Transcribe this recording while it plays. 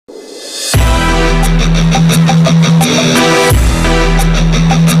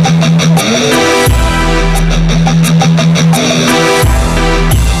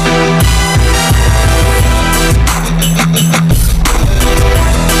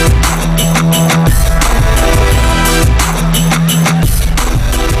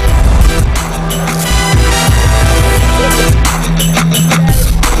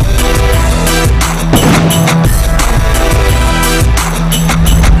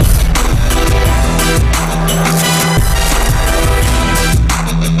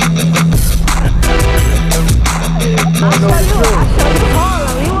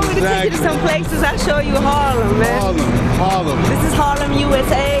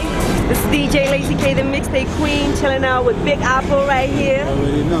This is DJ Lazy K, the mixtape queen, chilling out with Big Apple right here. I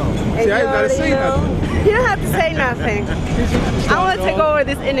already know. And See, I ain't gotta say nothing. You don't have to say nothing. I want to take over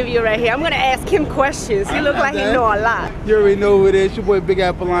this interview right here. I'm going to ask him questions. He look like he know a lot. You already know who it is. Your boy Big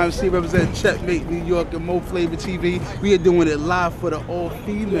Apple IMC representing Checkmate New York and Moflavor TV. We are doing it live for the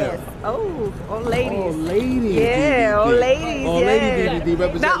all-female. Yes. Oh, all ladies. All ladies. Yeah, all ladies. All lady DVD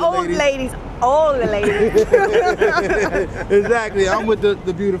representing not old ladies, all the ladies. Exactly. I'm with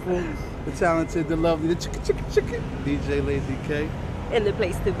the beautiful, the talented, the lovely, the chicka DJ Lazy K. In the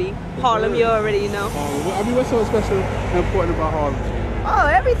place to be. Harlem, you already know. I mean, what's so special and important about Harlem? Oh,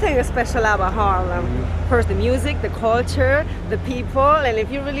 everything is special about Harlem. First, the music, the culture, the people, and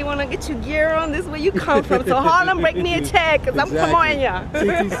if you really want to get your gear on, this is where you come from. So Harlem, break me a check, because I'm coming ya.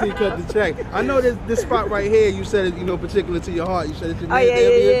 TTC cut the check. I know this spot right here, you said it, particular to your heart. You said it's your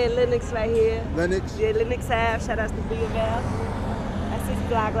yeah, Lennox right here. Lennox? Yeah, Lennox Ave, shout out to Biggie. That's his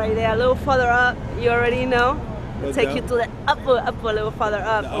block right there. A little further up, you already know. Take you to the upper, a little further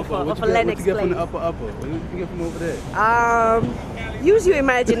up of Lennox place. What you get from the upper? What you get from over there? Use your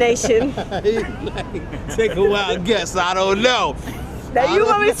imagination. Take a wild guess, I don't know. Now you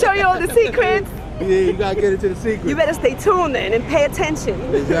want me to show you all the secrets? Yeah, you gotta get into the secrets. You better stay tuned then and pay attention.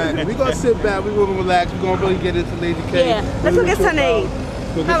 Exactly. We're gonna sit back, we're gonna relax, we're gonna really get into Lazy K. Yeah, let's go get some aid.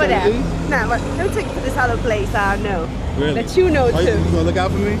 How about that? Nah, let me take you to this other place I know. Really? That you know too. You gonna look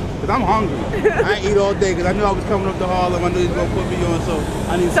out for me? Because I'm hungry. I ain't eat all day because I knew I was coming up to Harlem. I knew he was gonna put me on, so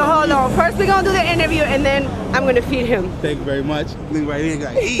I need So hold on. First we're gonna do the interview and then I'm gonna feed him. Thank you very much. Lean right in,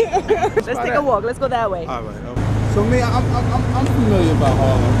 gotta eat. Let's take a walk. Let's go that way. All right. So me, I'm familiar about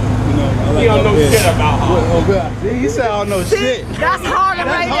Harlem. You know, I like you don't know shit about Harlem. See, you said I don't know shit. That's Harlem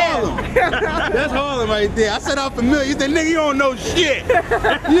right there. That's Harlem right there. I said I'm familiar. You said, nigga, you don't know shit.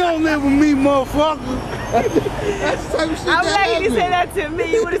 You don't live with me, motherfucker. That's the type of shit I'm glad you said that to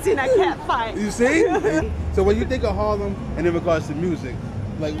me. You would have seen that cat fight. You see? So when you think of Harlem and in regards to music,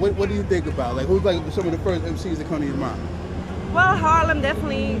 like what do you think about? Like who's like some of the first MCs that come to your mind? Well, Harlem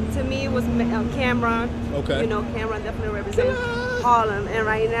definitely, to me, was Cameron. Okay. You know, Cameron definitely represents Harlem. And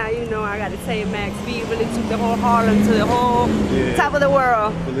right now, you know, I got to say, Max B really took the whole Harlem to the whole top of the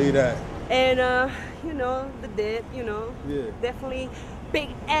world. Believe that. And, you know, the Dip, you know, definitely Big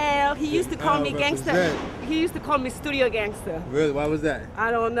L. He used to call me gangster. He used to call me studio gangster. Really? Why was that?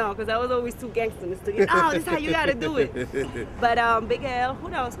 I don't know, because I was always too gangster in the studio. Oh, this is how you got to do it. But Big L,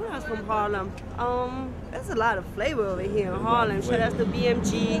 who else? Who else from Harlem? There's a lot of flavor over here in Harlem. Shout out to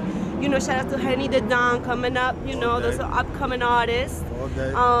BMG. You know, shout out to Henny the Don coming up. You know, those are upcoming artists.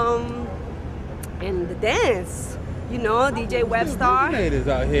 And the dance. You know, DJ Webstar. Is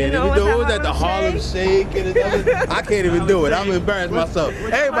out here. You know, what was that? The Harlem Shake? And I can't even do it. I'm embarrassed myself.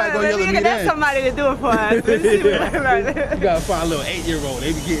 Everybody gonna yell at me then. That's somebody to do it for us. You gotta find a little 8-year-old.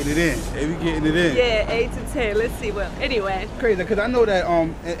 They be getting it in. Yeah, 8 to 10. Let's see. Well, anyway. Crazy, because I know that,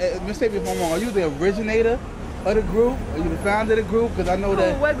 mistake me if I'm wrong, are you the originator of the group? Are you the founder of the group? Because I know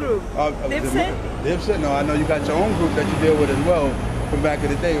that... What group? Dipset? Dipset? No, I know you got your own group that you deal with as well. From back in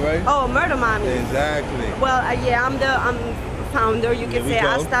the day, right? Oh, Murder Mommies. Exactly. Well, yeah, I'm founder, you can say.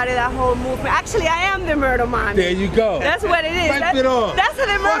 I started that whole movement. Actually, I am the Murder Mommies. There you go. That's what it is. That's what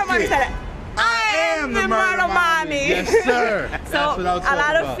the Murder Mommies said. I am the Murder Mommy. Yes, sir. So a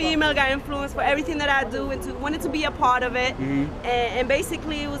lot of female got influenced for everything that I do and wanted to be a part of it. And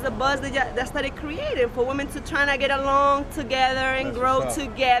basically it was a buzz that started creating for women to try to get along together and grow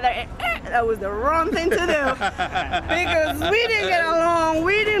together. And, that was the wrong thing to do because we didn't get along.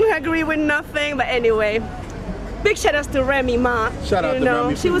 We didn't agree with nothing. But anyway, big shout outs to Remy Ma. Shout out to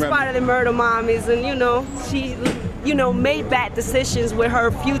Remy. She was part of the Murder Mommies, and you know, she made bad decisions with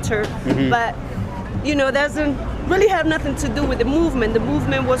her future, but you know, doesn't really have nothing to do with the movement. The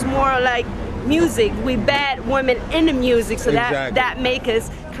movement was more like music. We bad women in the music, so that make us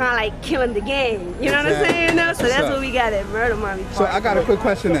kind of like killing the game. You know what I'm saying? So that's what we got at Murder Mommy. So I got a quick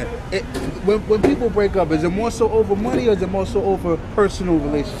question then. When people break up, is it more so over money or is it more so over personal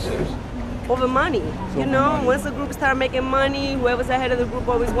relationships? Over money, you know. Once the group start making money, whoever's ahead of the group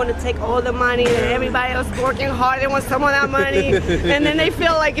always want to take all the money, and everybody else working hard, they want some of that money, and then they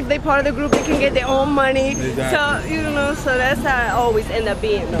feel like if they part of the group, they can get their own money. So you know, so that's how it always end up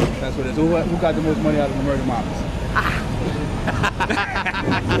being, though. That's what it is. Who got the most money out of the Murder Mommies?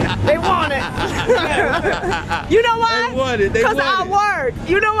 They want it. You know why? They want it. Because I work.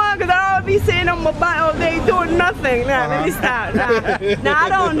 You know why? Because I don't be sitting on my bike all day doing nothing. Nah, let me stop. Nah, I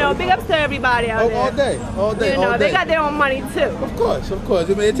don't know. Big ups to everybody out there. All day. You know, they got their own money too. Of course. I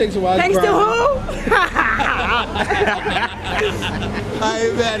mean, it takes a while. Thanks to who? I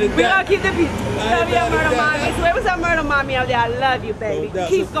ain't mad at We that. gonna keep the peace. Love you, Murder Mommy. So whoever's a Murder Mommy out there, I love you, baby.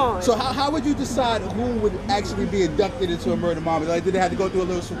 Keep going. So how would you decide who would actually be inducted into a Murder Mommy? Like, did they have to go through a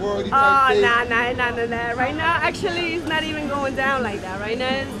little sorority type thing? Nah. Right now, actually, it's not even going down like that. Right now,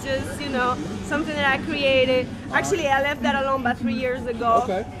 it's just, you know, something that I created. Actually, I left that alone about 3 years ago.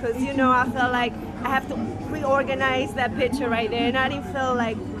 Okay. Because, you know, I felt like I have to reorganize that picture right there. And I didn't feel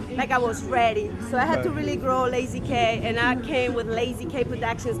like I was ready. So I had to really grow Lazy K, and I came with Lazy K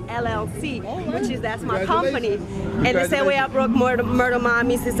Productions LLC, that's my company. And the same way I broke Murder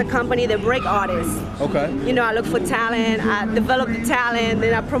Mommies, it's a company that break artists. Okay. You know, I look for talent, I develop the talent,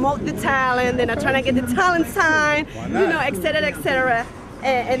 then I promote the talent, then I try to get the talent signed, you know, et cetera, et cetera.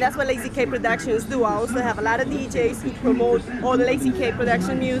 And that's what Lazy K Productions do. I also have a lot of DJs who promote all the Lazy K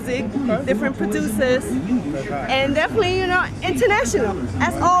Production music, different producers, and definitely, you know, international,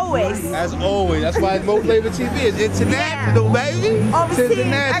 as always. As always. That's why Moflavor TV is international, baby. Overseas,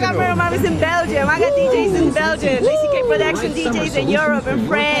 I got Murder Mommies in Belgium. I got DJs in Belgium, Lazy K Production DJs in Europe, in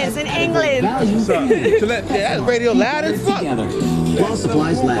France, in England. That's radio loud as fuck. While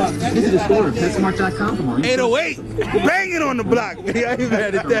supplies last, visit the store at PetSmart.com for more. 808, banging on the block. I ain't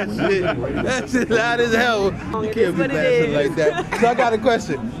mad at that shit. That shit loud as hell. You can't be blasting like that. So I got a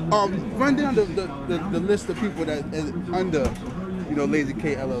question. Run down the list of people that is under, you know, Lazy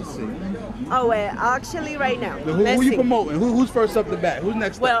K LLC. Oh, well, actually right now. Who you promoting? Who's first up the bat? Who's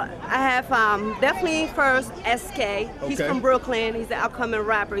next Well, up? I have definitely first SK. He's from Brooklyn. He's an upcoming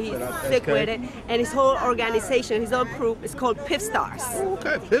rapper. He's sick with it. And his whole organization, his whole group is called Pip Stars.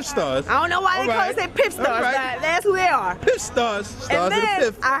 Okay, Pip Stars. I don't know why they call it Pip Stars, but that's who they are. Pip Stars. Stars and then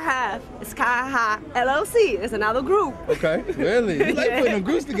of the I have Sky High LLC. It's another group. Okay, really? You like putting them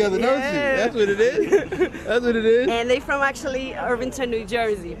groups together, don't you? That's what it is? That's what it is? And they from actually Irvington, New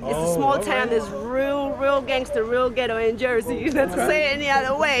Jersey. It's a small town that's real gangster, real ghetto in Jersey. Not to say it any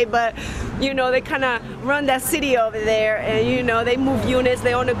other way, but you know, they kind of run that city over there, and you know, they move units,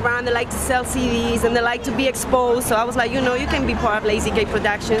 they on the ground, they like to sell CDs, and they like to be exposed. So I was like, you know, you can be part of Lazy K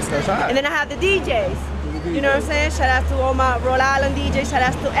Productions. That's right. And then I have the DJs. You know what I'm saying? Shout out to all my Rhode Island DJs. Shout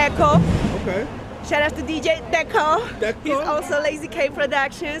out to Echo. Okay. Shout out to DJ Deco. He's also Lazy K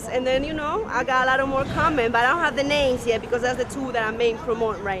Productions. And then, you know, I got a lot of more coming, but I don't have the names yet because that's the two that I'm main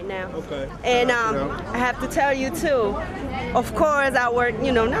promoting right now. Okay. And I have to tell you too, of course, I work,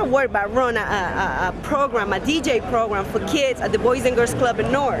 you know, not work, but run a program, a DJ program for kids at the Boys and Girls Club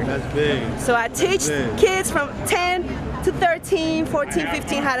in North. That's big. So I teach kids from 10 to 13, 14,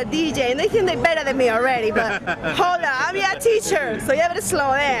 15 how to DJ, and they think they're better than me already, but hold on, I'm your teacher, so you have to slow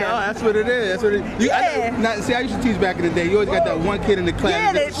down. No, that's what it is. That's what it is. See, I used to teach back in the day. You always got that one kid in the class.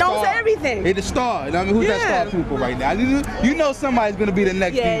 Yeah, they don't say everything. They the star. You know, I mean, who's that star people right now? You know somebody's gonna be the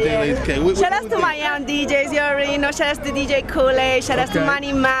next DJ Lazy K. Shout out to my young DJs. You already know. Shout out to DJ Kool-Aid. Shout out to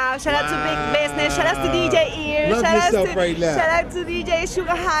Money Mouse. Shout out to Big Business. Shout out to DJ Ear. Love yourself right now. Shout out to DJ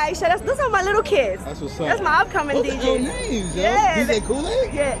Sugar High. Shout out. Those are my little kids. That's what's up. That's my upcoming DJs. Names, yo. Yeah. DJ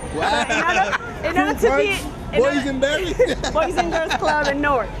Kool-Aid? Yeah. Wow. In order to be Boys and Berry? Boys and Girls Club in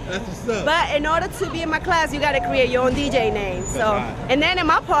North. That's what's up. But in order to be in my class, you gotta create your own DJ name. So, and then in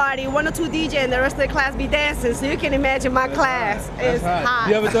my party, 1 or 2 DJ and the rest of the class be dancing. So you can imagine my class is hot.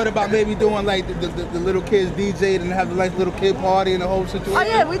 You ever thought about maybe doing like the little kids DJ and have like little kid party and the whole situation? Oh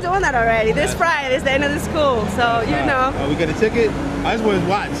yeah, we're doing that already. This Friday is the end of the school, so you know. Oh, we got a ticket? I just want to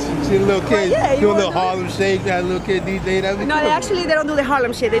watch. See the little kids do a little Harlem Shake, that little kid DJ. That'd be no, cool. they don't do the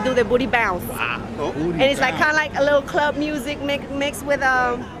Harlem shit. They do the booty bounce. Wow. And it's like kind of like a little club music mixed with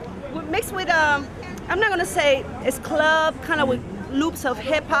I'm not gonna say it's club, kind of with loops of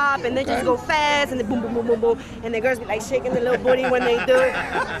hip hop, and they just go fast and they boom boom boom boom boom, and the girls be like shaking the little booty when they do it.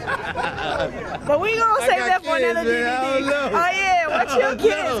 But we gonna save that for another DVD. Oh yeah, watch your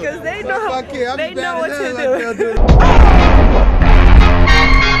kids, cause they know what to do.